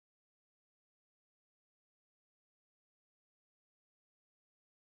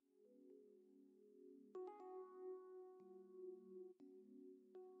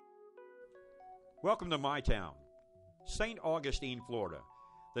Welcome to my town, St. Augustine, Florida,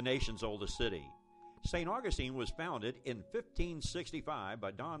 the nation's oldest city. St. Augustine was founded in 1565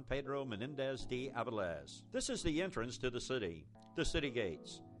 by Don Pedro Menendez de Avilés. This is the entrance to the city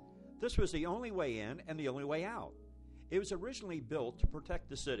gates. This was the only way in and the only way out. It was originally built to protect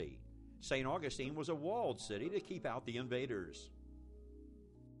the city. St. Augustine was a walled city to keep out the invaders.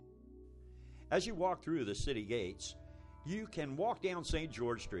 As you walk through the city gates, you can walk down St.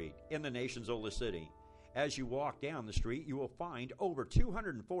 George Street in the nation's oldest city. As you walk down the street, you will find over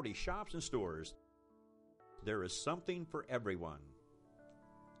 240 shops and stores. There is something for everyone.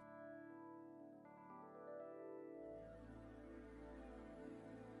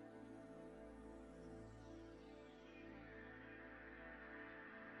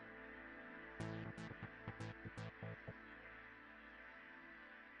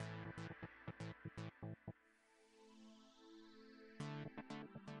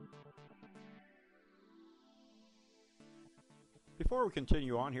 Before we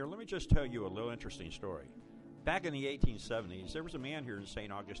continue on here, let me just tell you a little interesting story. Back in the 1870s, there was a man here in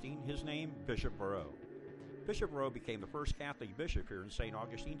St. Augustine, his name Bishop Barrow. Bishop Barrow became the first Catholic bishop here in St.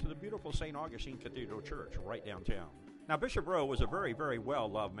 Augustine to the beautiful St. Augustine Cathedral Church right downtown. Now, Bishop Barrow was a very, very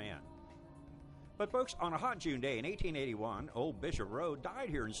well-loved man. But folks, on a hot June day in 1881, old Bishop Barrow died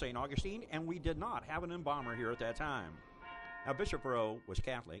here in St. Augustine, and we did not have an embalmer here at that time. Now, Bishop Barrow was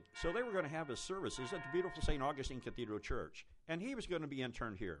Catholic, so they were going to have his services at the beautiful St. Augustine Cathedral Church, and he was going to be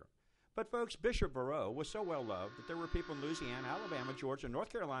interned here. But folks, Bishop Barrow was so well loved that there were people in Louisiana, Alabama, Georgia,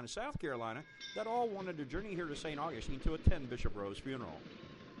 North Carolina, South Carolina that all wanted to journey here to St. Augustine to attend Bishop Barrow's funeral.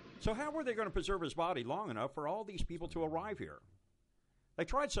 So how were they going to preserve his body long enough for all these people to arrive here? They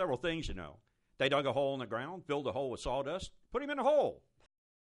tried several things, you know. They dug a hole in the ground, filled the hole with sawdust, put him in a hole.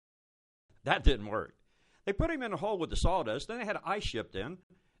 That didn't work. They put him in a hole with the sawdust, then they had ice shipped in.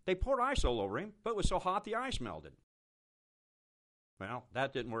 They poured ice all over him, but it was so hot the ice melted. Well,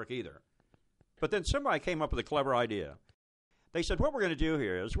 that didn't work either. But then somebody came up with a clever idea. They said, what we're going to do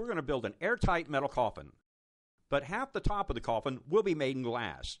here is we're going to build an airtight metal coffin, but half the top of the coffin will be made in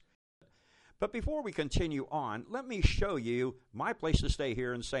glass. But before we continue on, let me show you my place to stay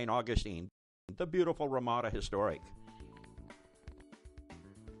here in St. Augustine, the beautiful Ramada Historic.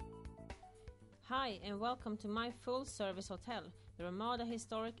 Hi, and welcome to my full-service hotel, the Ramada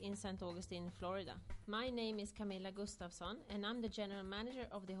Historic in St. Augustine, Florida. My name is Camilla Gustafsson, and I'm the general manager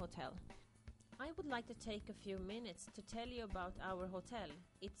of the hotel. I would like to take a few minutes to tell you about our hotel,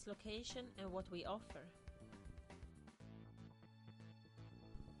 its location, and what we offer.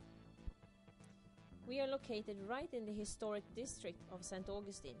 We are located right in the historic district of St.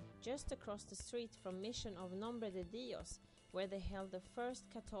 Augustine, just across the street from Mission of Nombre de Dios, where they held the first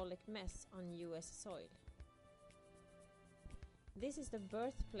Catholic Mass on U.S. soil. This is the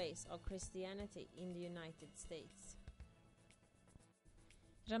birthplace of Christianity in the United States.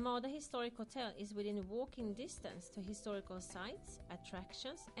 Ramada Historic Hotel is within walking distance to historical sites,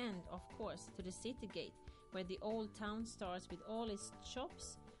 attractions, and, of course, to the city gate, where the old town starts with all its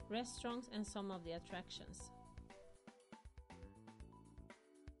shops, restaurants, and some of the attractions.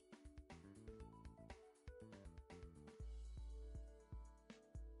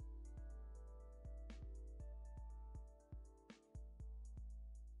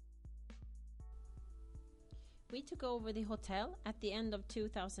 We took over the hotel at the end of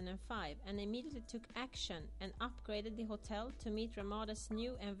 2005 and immediately took action and upgraded the hotel to meet Ramada's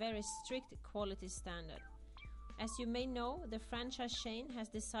new and very strict quality standard. As you may know, the franchise chain has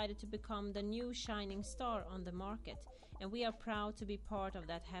decided to become the new shining star on the market, and we are proud to be part of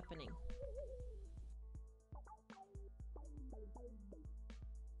that happening.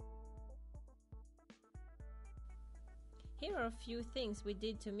 Here are a few things we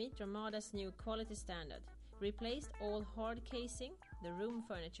did to meet Ramada's new quality standard. Replaced all hard casing, the room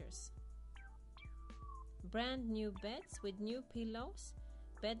furnitures. Brand new beds with new pillows,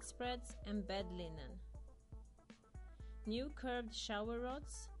 bedspreads and bed linen. New curved shower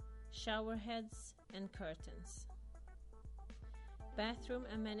rods, shower heads and curtains. Bathroom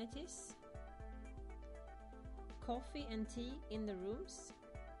amenities. Coffee and tea in the rooms.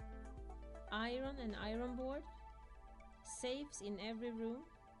 Iron and iron board. Safes in every room.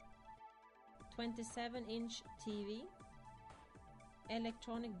 27-inch TV,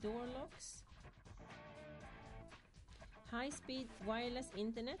 electronic door locks. High-speed wireless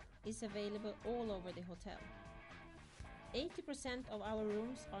internet is available all over the hotel. 80% of our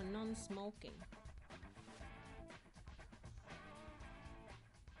rooms are non-smoking.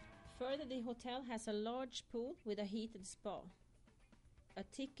 Further, the hotel has a large pool with a heated spa, a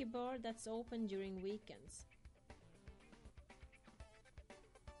tiki bar that's open during weekends.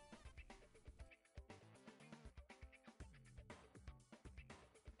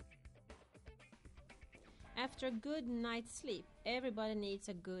 After a good night's sleep, everybody needs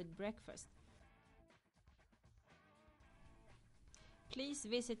a good breakfast. Please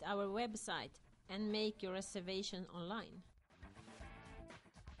visit our website and make your reservation online.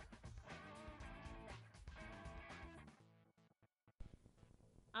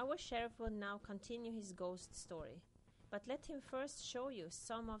 Our sheriff will now continue his ghost story, but let him first show you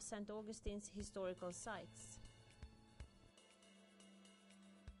some of St. Augustine's historical sites.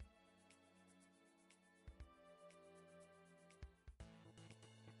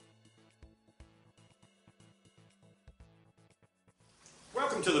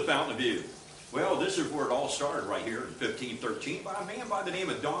 Welcome to the Fountain of Youth. Well, this is where it all started right here in 1513 by a man by the name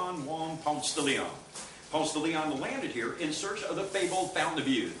of Don Juan Ponce de Leon. Ponce de Leon landed here in search of the fabled Fountain of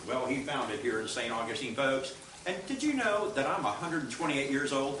Youth. Well, he found it here in St. Augustine, folks. And did you know that I'm 128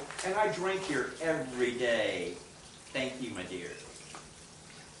 years old and I drink here every day? Thank you, my dear.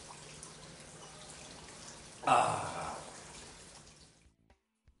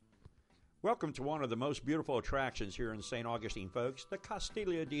 Welcome to one of the most beautiful attractions here in St. Augustine, folks, the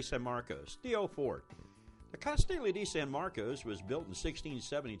Castillo de San Marcos, the old fort. The Castillo de San Marcos was built in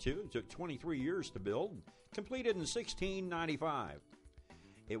 1672. It took 23 years to build, completed in 1695.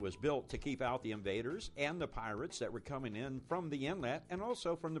 It was built to keep out the invaders and the pirates that were coming in from the inlet and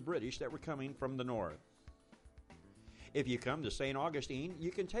also from the British that were coming from the north. If you come to St. Augustine,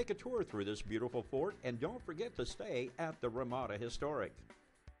 you can take a tour through this beautiful fort and don't forget to stay at the Ramada Historic.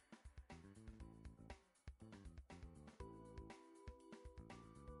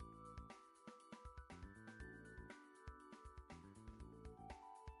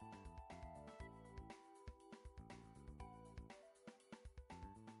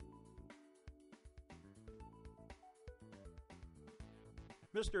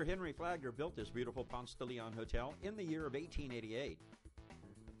 Mr. Henry Flagler built this beautiful Ponce de Leon Hotel in the year of 1888.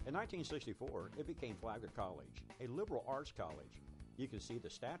 In 1964, it became Flagler College, a liberal arts college. You can see the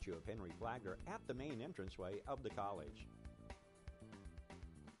statue of Henry Flagler at the main entranceway of the college.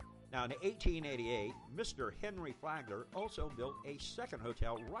 Now, in 1888, Mr. Henry Flagler also built a second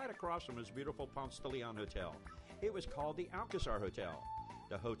hotel right across from his beautiful Ponce de Leon Hotel. It was called the Alcazar Hotel.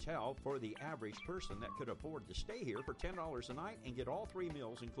 The hotel for the average person that could afford to stay here for $10 a night and get all 3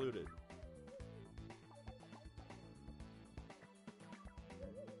 meals included.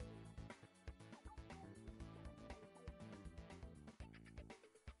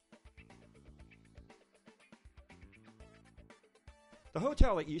 The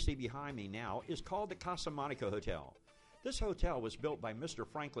hotel that you see behind me now is called the Casa Monaco Hotel. This hotel was built by Mr.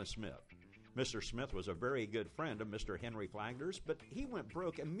 Franklin Smith. Mr. Smith was a very good friend of Mr. Henry Flagler's, but he went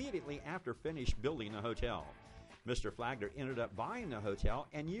broke immediately after finished building the hotel. Mr. Flagler ended up buying the hotel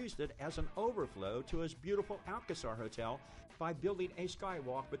and used it as an overflow to his beautiful Alcazar Hotel by building a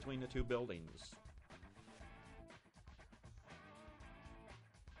skywalk between the two buildings.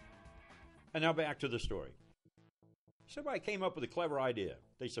 And now back to the story. Somebody came up with a clever idea.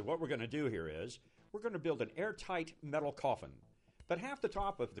 They said, what we're going to do here is, we're going to build an airtight metal coffin. But half the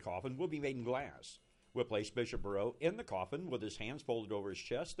top of the coffin will be made in glass. We'll place Bishop Barreau in the coffin with his hands folded over his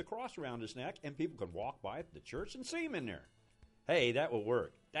chest, the cross around his neck, and people can walk by the church and see him in there. Hey, that will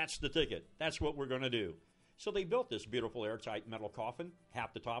work. That's the ticket. That's what we're going to do. So they built this beautiful airtight metal coffin.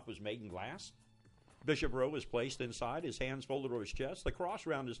 Half the top was made in glass. Bishop Barreau was placed inside, his hands folded over his chest, the cross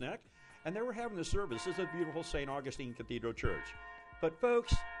around his neck, and they were having the service at the beautiful St. Augustine Cathedral Church. But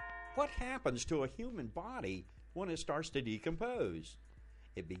folks, what happens to a human body when it starts to decompose?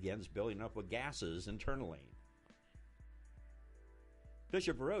 It begins building up with gases internally.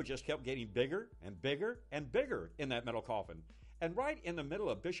 Bishop Barreau just kept getting bigger and bigger and bigger in that metal coffin. And right in the middle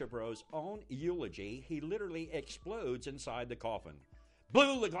of Bishop Barreau's own eulogy, he literally explodes inside the coffin.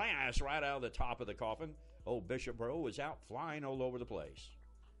 Blew the glass right out of the top of the coffin. Old Bishop Barreau was out flying all over the place.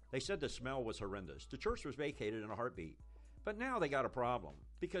 They said the smell was horrendous. The church was vacated in a heartbeat. But now they got a problem,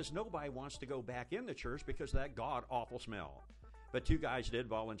 because nobody wants to go back in the church because of that god-awful smell. But 2 guys did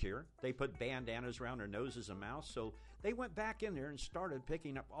volunteer. They put bandanas around their noses and mouths, so they went back in there and started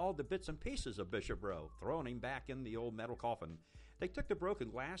picking up all the bits and pieces of Bishop Barreau, throwing him back in the old metal coffin. They took the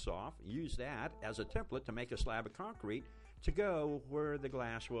broken glass off, used that as a template to make a slab of concrete to go where the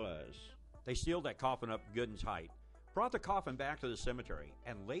glass was. They sealed that coffin up good and tight, brought the coffin back to the cemetery,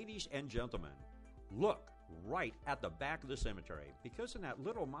 and ladies and gentlemen, look right at the back of the cemetery, because in that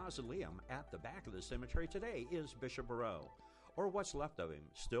little mausoleum at the back of the cemetery today is Bishop Barreau, or what's left of him,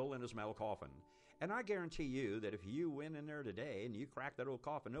 still in his metal coffin. And I guarantee you that if you went in there today and you cracked that old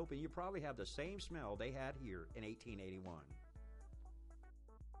coffin open, you probably have the same smell they had here in 1881.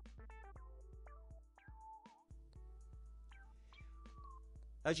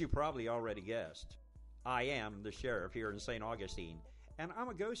 As you probably already guessed, I am the sheriff here in St. Augustine, and I'm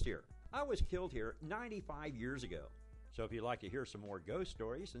a ghost here. I was killed here 95 years ago. So if you'd like to hear some more ghost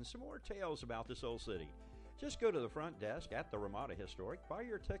stories and some more tales about this old city, just go to the front desk at the Ramada Historic, buy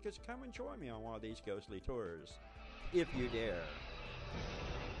your tickets, come and join me on one of these ghostly tours. If you dare.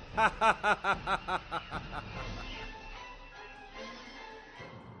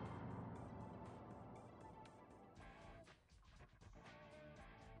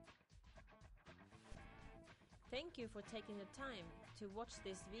 Thank you for taking the time to watch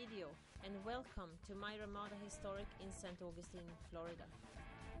this video, and welcome to my Ramada Historic in St. Augustine, Florida.